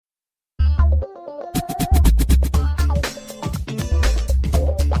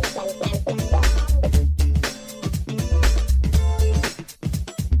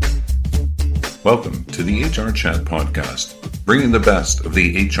Welcome to the HR Chat podcast, bringing the best of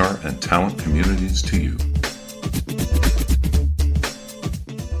the HR and talent communities to you.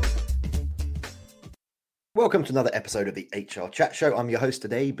 Welcome to another episode of the HR Chat Show. I'm your host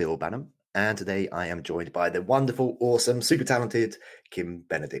today, Bill Banham, and today I am joined by the wonderful, awesome, super talented Kim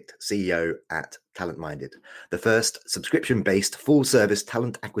Benedict, CEO at Talent Minded, the first subscription-based full-service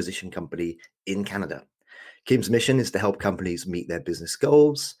talent acquisition company in Canada. Kim's mission is to help companies meet their business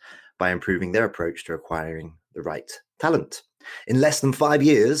goals by improving their approach to acquiring the right talent. In less than 5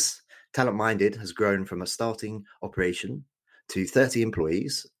 years, Talent Minded has grown from a starting operation to 30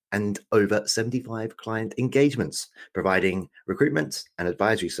 employees and over 75 client engagements, providing recruitment and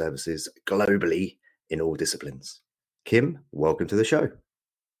advisory services globally in all disciplines. Kim, welcome to the show.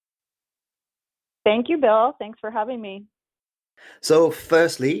 Thank you, Bill. Thanks for having me. So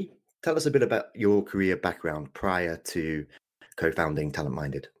firstly, tell us a bit about your career background prior to co-founding Talent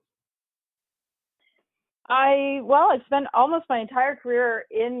Minded. I've spent almost my entire career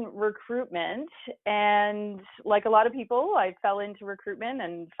in recruitment, and like a lot of people, I fell into recruitment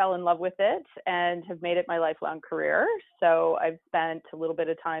and fell in love with it and have made it my lifelong career. So I've spent a little bit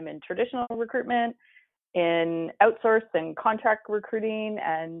of time in traditional recruitment, in outsourced and contract recruiting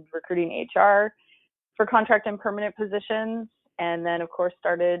and recruiting HR for contract and permanent positions. And then, of course,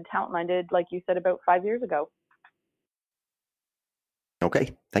 started Talent Minded, like you said, about 5 years ago.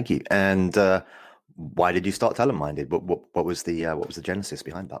 Okay, thank you. And why did you start Talent Minded? What was the genesis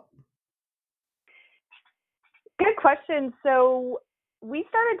behind that? Good question. So we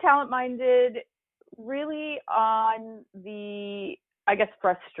started Talent Minded really on the,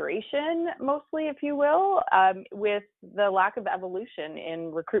 frustration, mostly, if you will, with the lack of evolution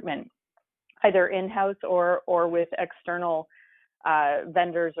in recruitment, either in-house or with external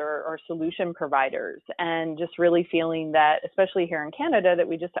vendors or solution providers, and just really feeling that, especially here in Canada, that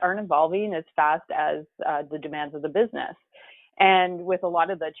we just aren't evolving as fast as the demands of the business. And with a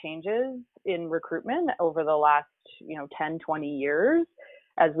lot of the changes in recruitment over the last 10, 20 years,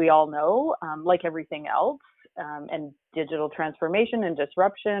 as we all know, like everything else, and digital transformation and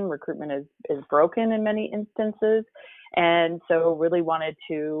disruption, recruitment is broken in many instances. And so really wanted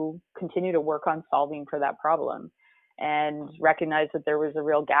to continue to work on solving for that problem, and recognized that there was a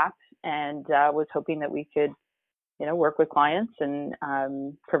real gap, and was hoping that we could, work with clients and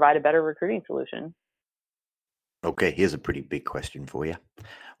provide a better recruiting solution. Okay, here's a pretty big question for you.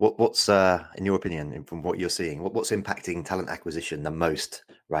 What's in your opinion, and from what you're seeing, what's impacting talent acquisition the most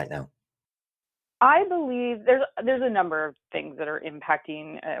right now? I believe there's a number of things that are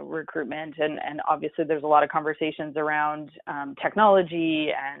impacting recruitment, and obviously there's a lot of conversations around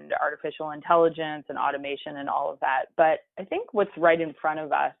technology and artificial intelligence and automation and all of that. But I think what's right in front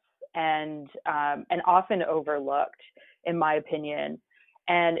of us and often overlooked, in my opinion,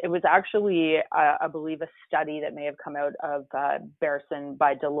 and it was actually, I believe, a study that may have come out of Bearson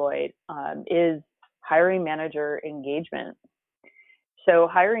by Deloitte, is hiring manager engagement. So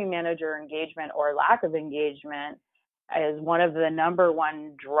hiring manager engagement, or lack of engagement, is one of the number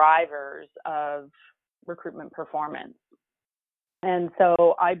one drivers of recruitment performance. And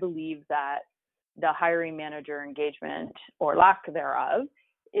so I believe that the hiring manager engagement, or lack thereof,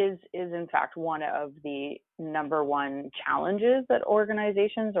 is in fact one of the number one challenges that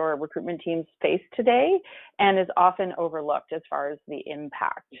organizations or recruitment teams face today, and is often overlooked as far as the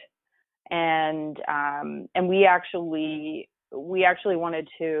impact. And we actually wanted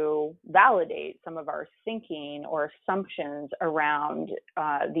to validate some of our thinking or assumptions around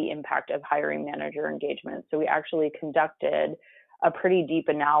the impact of hiring manager engagement. So we actually conducted a pretty deep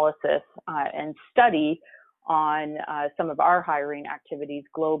analysis and study on some of our hiring activities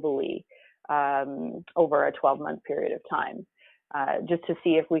globally over a 12-month period of time, just to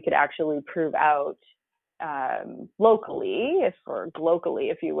see if we could actually prove out locally,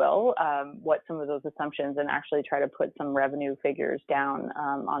 if you will, what some of those assumptions, and actually try to put some revenue figures down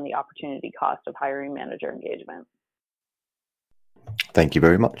on the opportunity cost of hiring manager engagement. Thank you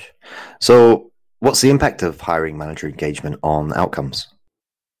very much. So what's the impact of hiring manager engagement on outcomes?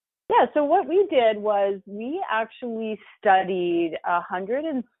 Yeah, so what we did was we actually studied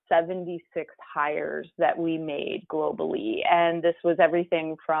 176 hires that we made globally. And this was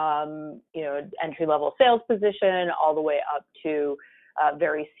everything from, entry-level sales position all the way up to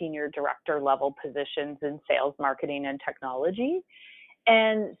very senior director level positions in sales, marketing, and technology.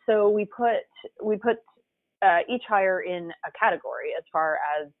 And so we put each hire in a category as far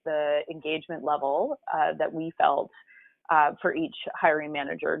as the engagement level that we felt for each hiring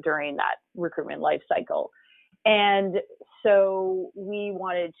manager during that recruitment life cycle. And so we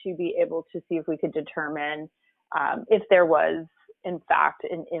wanted to be able to see if we could determine if there was in fact,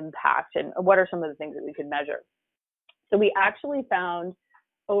 an impact, and what are some of the things that we could measure? So we actually found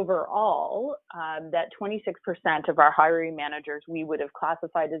overall that 26% of our hiring managers we would have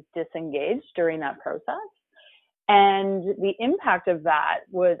classified as disengaged during that process. And the impact of that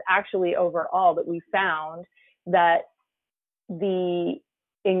was actually overall that we found that the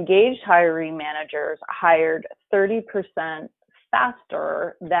engaged hiring managers hired 30%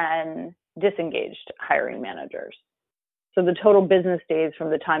 faster than disengaged hiring managers. So the total business days from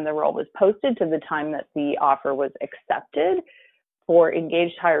the time the role was posted to the time that the offer was accepted for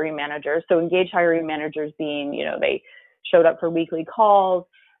engaged hiring managers. So engaged hiring managers being, they showed up for weekly calls,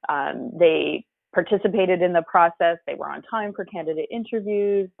 they participated in the process, they were on time for candidate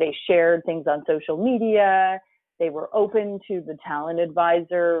interviews, they shared things on social media, they were open to the talent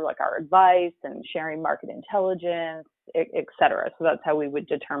advisor, like our advice and sharing market intelligence, et cetera. So that's how we would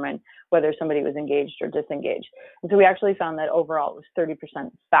determine whether somebody was engaged or disengaged. And so we actually found that overall it was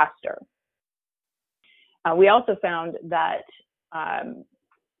 30% faster. We also found that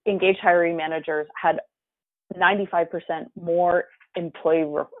engaged hiring managers had 95% more employee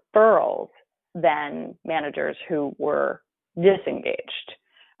referrals than managers who were disengaged.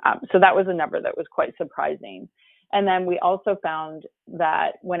 So that was a number that was quite surprising. And then we also found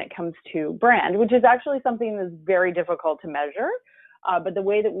that when it comes to brand, which is actually something that's very difficult to measure, but the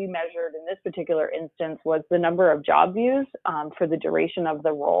way that we measured in this particular instance was the number of job views for the duration of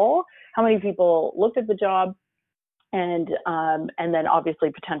the role, how many people looked at the job, and then obviously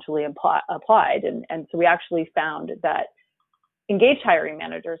potentially applied. And so we actually found that engaged hiring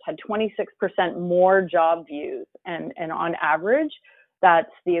managers had 26% more job views, and on average,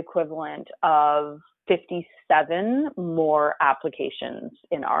 that's the equivalent of 57 more applications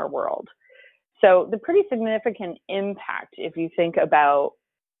in our world. So the pretty significant impact, if you think about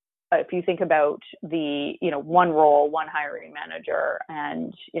the, one role, one hiring manager,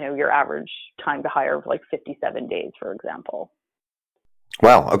 and, your average time to hire of like 57 days, for example.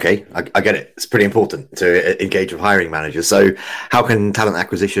 Wow. Okay. I get it. It's pretty important to engage with hiring managers. So how can talent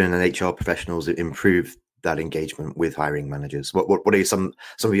acquisition and HR professionals improve that engagement with hiring managers? What are some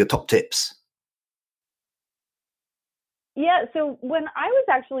of your top tips? Yeah, so when I was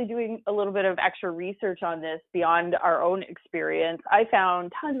actually doing a little bit of extra research on this beyond our own experience, I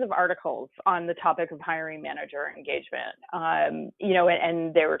found tons of articles on the topic of hiring manager engagement.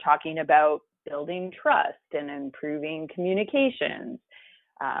 And they were talking about building trust and improving communications.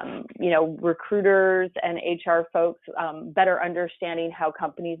 Recruiters and HR folks better understanding how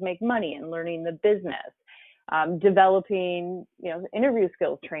companies make money and learning the business, developing, interview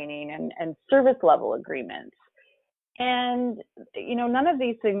skills training and service level agreements. And, none of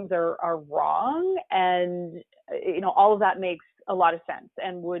these things are wrong. And, all of that makes a lot of sense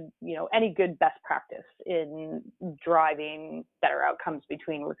and would, any good best practice in driving better outcomes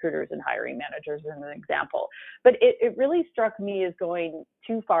between recruiters and hiring managers as an example. But it really struck me as going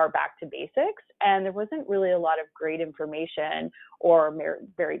too far back to basics. And there wasn't really a lot of great information or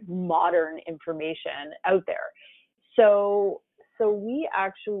very modern information out there. So we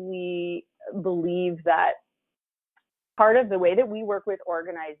actually believe that part of the way that we work with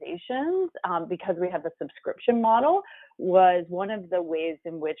organizations, because we have a subscription model, was one of the ways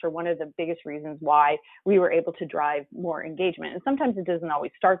in which, or one of the biggest reasons why we were able to drive more engagement. And sometimes it doesn't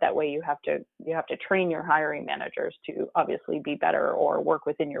always start that way. You have to train your hiring managers to obviously be better or work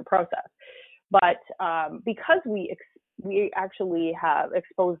within your process. But because we actually have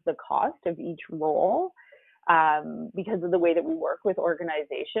exposed the cost of each role, because of the way that we work with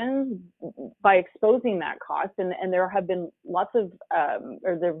organizations, by exposing that cost, and there have been there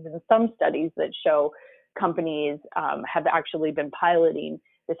have been some studies that show companies have actually been piloting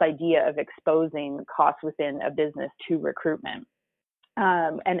this idea of exposing costs within a business to recruitment,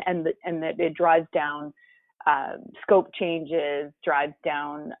 and that it drives down scope changes, drives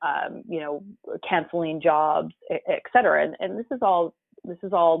down canceling jobs, et cetera, and this is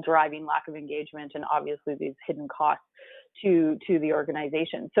all driving lack of engagement and obviously these hidden costs to the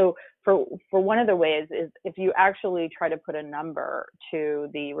organization. So for one of the ways is if you actually try to put a number to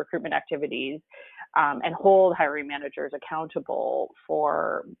the recruitment activities and hold hiring managers accountable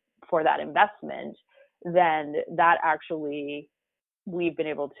for that investment, then that actually we've been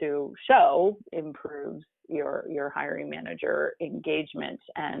able to show improves your hiring manager engagement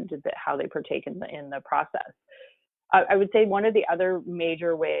and how they partake in the process. I would say one of the other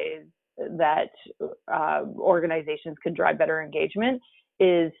major ways that organizations can drive better engagement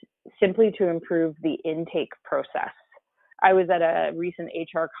is simply to improve the intake process. I was at a recent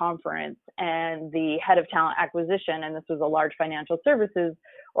HR conference, and the head of talent acquisition, and this was a large financial services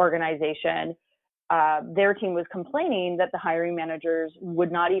organization, their team was complaining that the hiring managers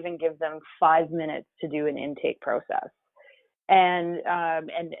would not even give them 5 minutes to do an intake process and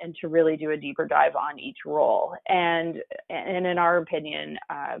to really do a deeper dive on each role. And in our opinion,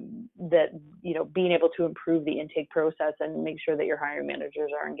 that, being able to improve the intake process and make sure that your hiring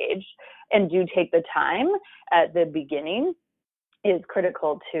managers are engaged and do take the time at the beginning is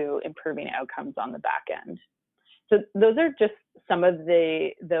critical to improving outcomes on the back end. So those are just some of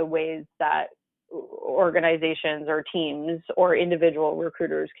the ways that organizations or teams or individual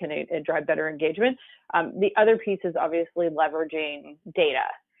recruiters can drive better engagement. The other piece is obviously leveraging data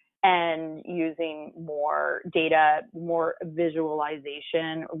and using more data, more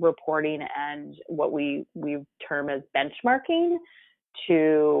visualization, reporting, and what we term as benchmarking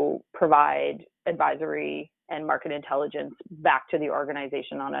to provide advisory and market intelligence back to the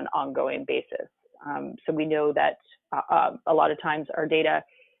organization on an ongoing basis. So we know that a lot of times our data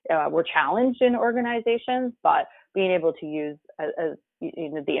were challenged in organizations, but being able to use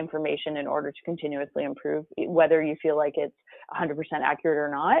the information in order to continuously improve, whether you feel like it's 100% accurate or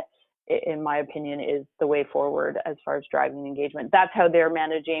not, in my opinion, is the way forward as far as driving engagement. That's how they're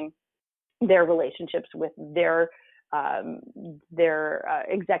managing their relationships with their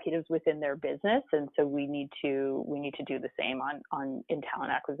executives within their business, and so we need to do the same in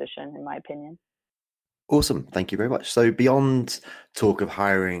talent acquisition, in my opinion. Awesome. Thank you very much. So beyond talk of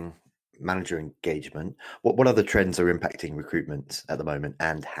hiring manager engagement, what other trends are impacting recruitment at the moment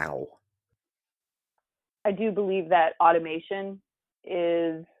and how? I do believe that automation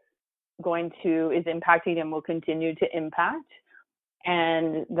is impacting and will continue to impact,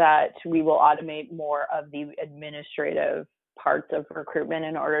 and that we will automate more of the administrative parts of recruitment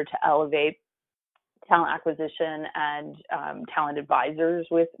in order to elevate talent acquisition and talent advisors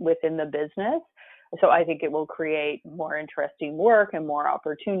within the business. So I think it will create more interesting work and more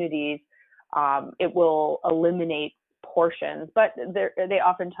opportunities. It will eliminate portions, but they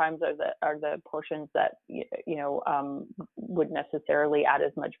oftentimes are the portions that wouldn't necessarily add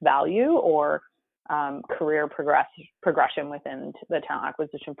as much value or career progression within the talent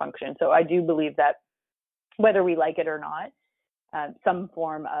acquisition function. So I do believe that whether we like it or not, some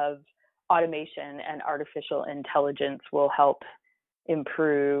form of automation and artificial intelligence will help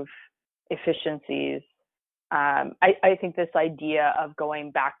improve efficiencies. I think this idea of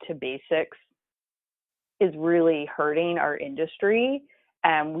going back to basics is really hurting our industry,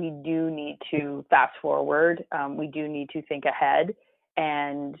 and we do need to fast forward. We do need to think ahead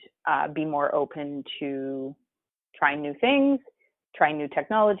and be more open to trying new things, trying new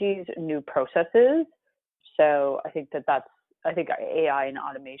technologies, new processes. So I think I think AI and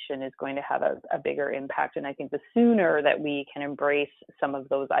automation is going to have a bigger impact. And I think the sooner that we can embrace some of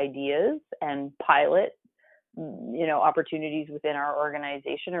those ideas and pilot, opportunities within our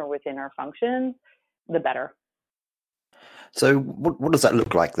organization or within our functions, the better. So what does that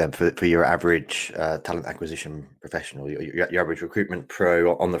look like then for your average talent acquisition professional, your average recruitment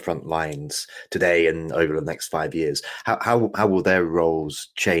pro on the front lines today and over the next 5 years? How will their roles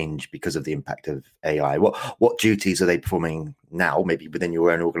change because of the impact of AI? What duties are they performing now, maybe within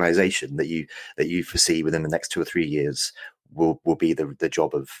your own organization, that you foresee within the next 2 or 3 years will be the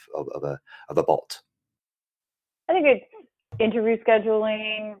job of a bot? I think it's interview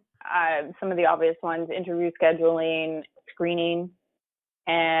scheduling, some of the obvious ones: interview scheduling, screening,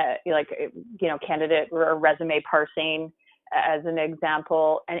 and candidate or resume parsing as an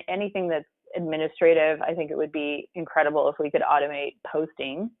example. And anything that's administrative, I think it would be incredible if we could automate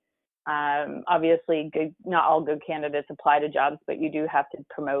posting. Obviously, not all good candidates apply to jobs, but you do have to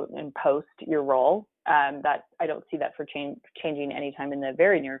promote and post your role. That I don't see that for changing anytime in the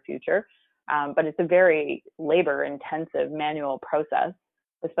very near future. But it's a very labor-intensive manual process,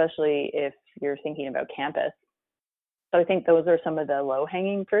 especially if you're thinking about campus. So I think those are some of the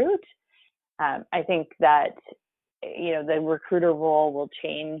low-hanging fruit. I think that, the recruiter role will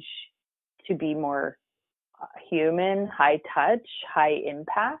change to be more human, high touch, high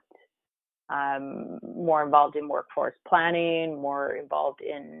impact, more involved in workforce planning, more involved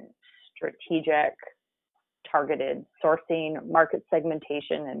in strategic, targeted sourcing, market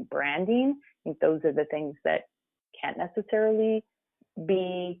segmentation, and branding. I think those are the things that can't necessarily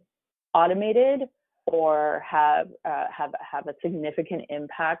be automated or have a significant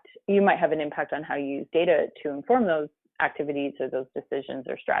impact. You might have an impact on how you use data to inform those activities or those decisions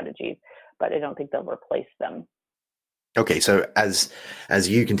or strategies, but I don't think they'll replace them. Okay, so as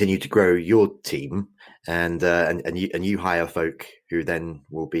you continue to grow your team and you hire folk who then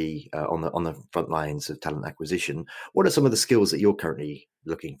will be on the front lines of talent acquisition, what are some of the skills that you're currently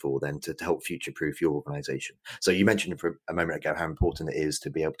looking for then to help future proof your organization? So you mentioned for a moment ago how important it is to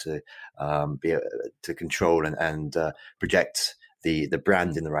be able to to control and project the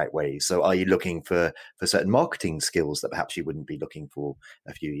brand in the right way. So are you looking for certain marketing skills that perhaps you wouldn't be looking for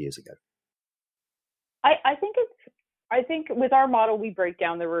a few years ago? I think with our model, we break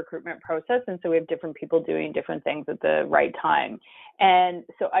down the recruitment process. And so we have different people doing different things at the right time. And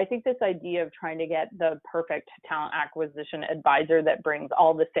so I think this idea of trying to get the perfect talent acquisition advisor that brings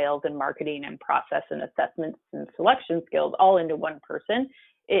all the sales and marketing and process and assessments and selection skills all into one person,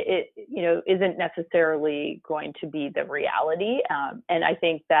 it isn't necessarily going to be the reality. And I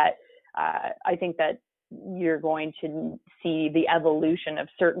think that you're going to see the evolution of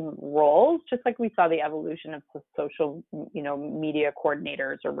certain roles, just like we saw the evolution of social, media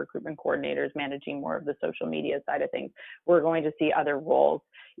coordinators or recruitment coordinators managing more of the social media side of things. We're going to see other roles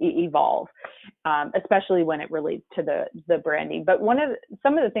evolve, especially when it relates to the branding. But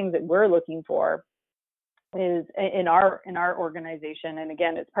some of the things that we're looking for is in our organization, and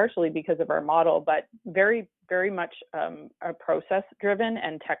again, it's partially because of our model, but very, very much a process driven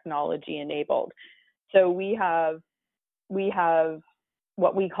and technology enabled. So we have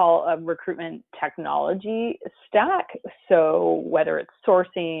what we call a recruitment technology stack. So whether it's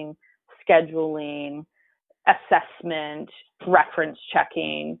sourcing, scheduling, assessment, reference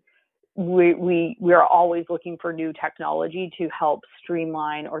checking, we are always looking for new technology to help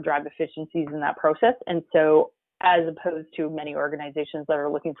streamline or drive efficiencies in that process. And so as opposed to many organizations that are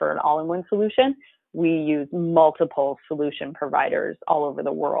looking for an all-in-one solution, we use multiple solution providers all over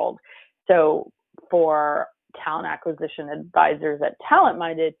the world. So for talent acquisition advisors at Talent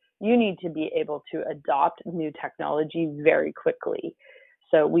Minded, you need to be able to adopt new technology very quickly.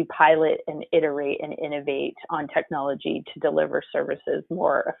 So we pilot and iterate and innovate on technology to deliver services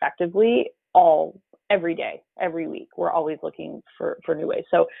more effectively every day, every week. We're always looking for new ways.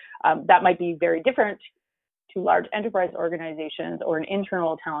 So that might be very different to large enterprise organizations or an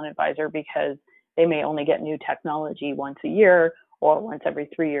internal talent advisor because they may only get new technology once a year or once every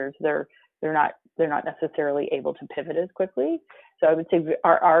 3 years. They're not necessarily able to pivot as quickly. So I would say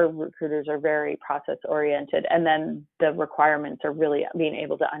our recruiters are very process oriented, and then the requirements are really being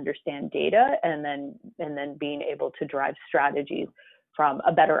able to understand data and then being able to drive strategies from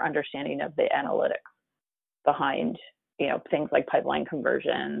a better understanding of the analytics behind things like pipeline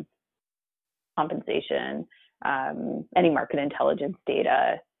conversion, compensation, any market intelligence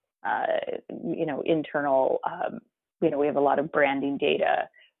data, internal. We have a lot of branding data.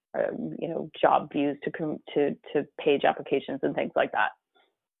 Job views to page applications and things like that.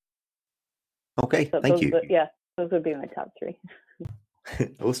 Okay, so thank you. Those would be my top three.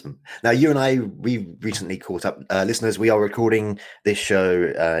 Awesome. Now, you and I, we recently caught up. Listeners, we are recording this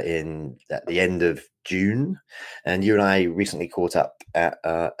show at the end of June, and you and I recently caught up at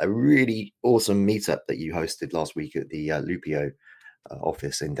a really awesome meetup that you hosted last week at the Lupio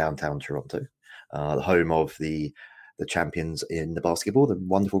office in downtown Toronto, the home of the champions in the basketball, the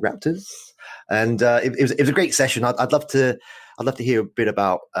wonderful Raptors. And it was a great session. I'd love to hear a bit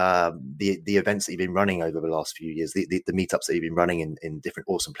about the events that you've been running over the last few years, the meetups that you've been running in different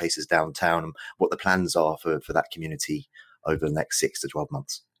awesome places downtown, and what the plans are for that community over the next 6 to 12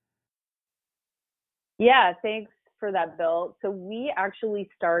 months. Yeah, thanks for that, Bill. So we actually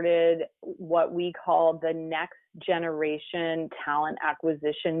started what we call the Next Generation Talent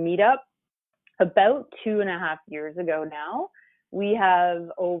Acquisition Meetup about 2.5 years ago now. We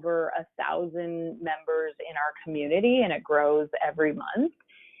have over 1,000 members in our community, and it grows every month.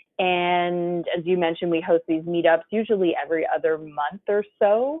 And as you mentioned, we host these meetups usually every other month or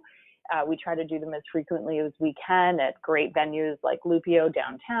so. We try to do them as frequently as we can at great venues like Lupio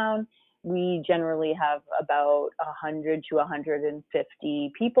downtown. We generally have about 100 to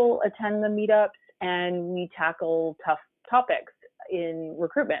 150 people attend the meetups, and we tackle tough topics in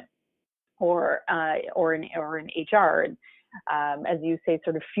recruitment or in HR. As you say,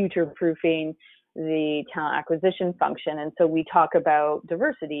 sort of future-proofing the talent acquisition function. And so we talk about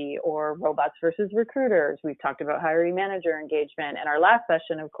diversity or robots versus recruiters. We've talked about hiring manager engagement. And our last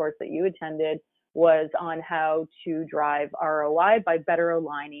session, of course, that you attended was on how to drive ROI by better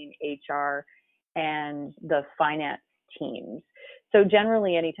aligning HR and the finance teams. So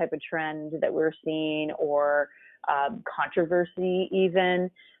generally, any type of trend that we're seeing or controversy even,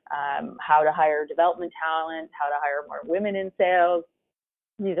 how to hire development talent, how to hire more women in sales,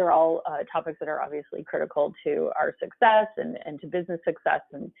 these are all topics that are obviously critical to our success and to business success.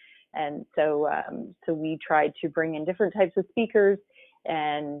 And so we try to bring in different types of speakers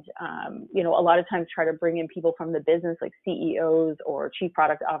and, a lot of times try to bring in people from the business, like CEOs or chief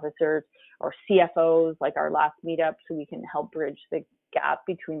product officers or CFOs, like our last meetup, so we can help bridge the gap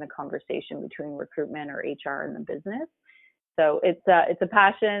between the conversation between recruitment or HR and the business. So it's a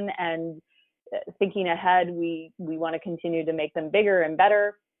passion, and thinking ahead, we want to continue to make them bigger and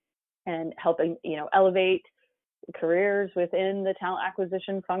better and helping, elevate careers within the talent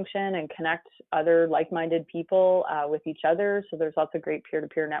acquisition function and connect other like-minded people with each other. So there's lots of great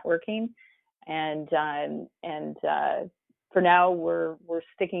peer-to-peer networking. And for now, we're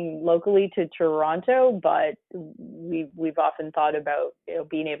sticking locally to Toronto, but we've often thought about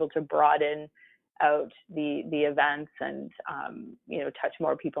being able to broaden out the events and touch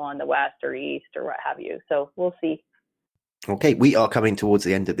more people on the west or east or what have you. So we'll see. Okay, we are coming towards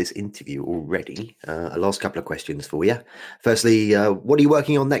the end of this interview already. A last couple of questions for you. Firstly, what are you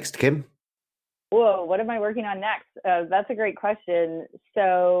working on next, Kim? Whoa, what am I working on next? That's a great question.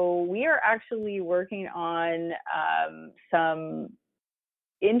 So we are actually working on some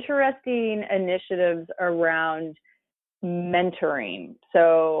interesting initiatives around mentoring.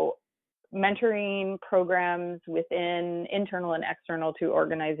 So mentoring programs within internal and external to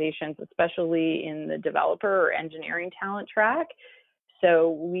organizations, especially in the developer or engineering talent track.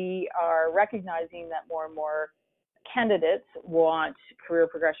 So we are recognizing that more and more candidates want career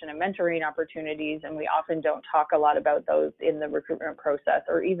progression and mentoring opportunities, and we often don't talk a lot about those in the recruitment process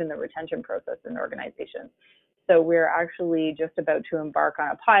or even the retention process in organizations. So we're actually just about to embark on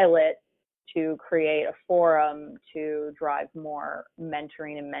a pilot to create a forum to drive more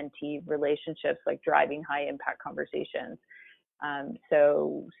mentoring and mentee relationships, like driving high impact conversations.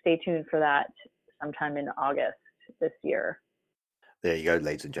 So stay tuned for that sometime in August this year. There you go,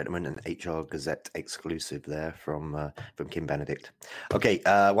 ladies and gentlemen, an HR Gazette exclusive there from Kim Benedict. Okay,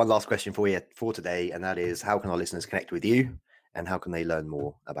 one last question for you for today, and that is, how can our listeners connect with you, and how can they learn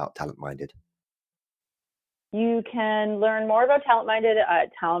more about Talent Minded? You can learn more about Talent Minded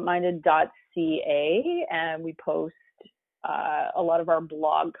at talentminded.ca, and we post a lot of our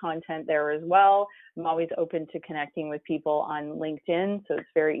blog content there as well. I'm always open to connecting with people on LinkedIn, so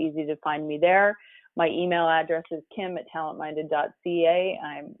it's very easy to find me there. My email address is kim@talentminded.ca.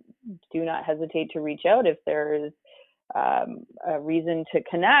 Do not hesitate to reach out if there's a reason to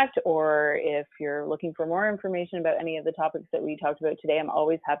connect, or if you're looking for more information about any of the topics that we talked about today. I'm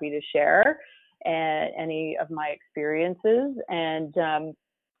always happy to share any of my experiences. And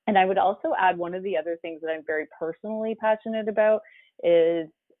I would also add, one of the other things that I'm very personally passionate about is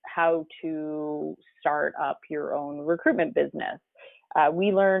how to start up your own recruitment business.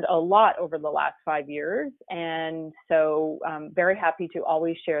 We learned a lot over the last 5 years, and so I'm very happy to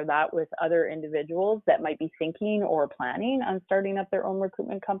always share that with other individuals that might be thinking or planning on starting up their own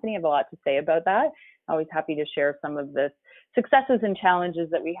recruitment company. I have a lot to say about that. I'm always happy to share some of the successes and challenges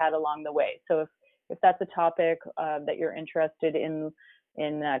that we had along the way. So if that's a topic that you're interested in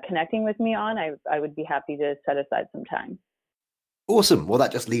connecting with me on, I would be happy to set aside some time. Awesome. Well,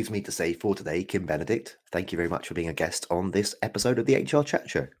 that just leaves me to say for today, Kim Benedict, thank you very much for being a guest on this episode of the HR Chat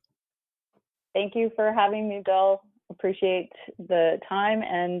Show. Thank you for having me, Bill. Appreciate the time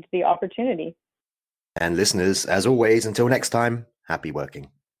and the opportunity. And listeners, as always, until next time, happy working.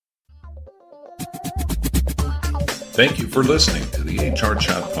 Thank you for listening to the HR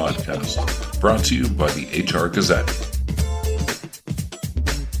Chat Podcast, brought to you by the HR Gazette.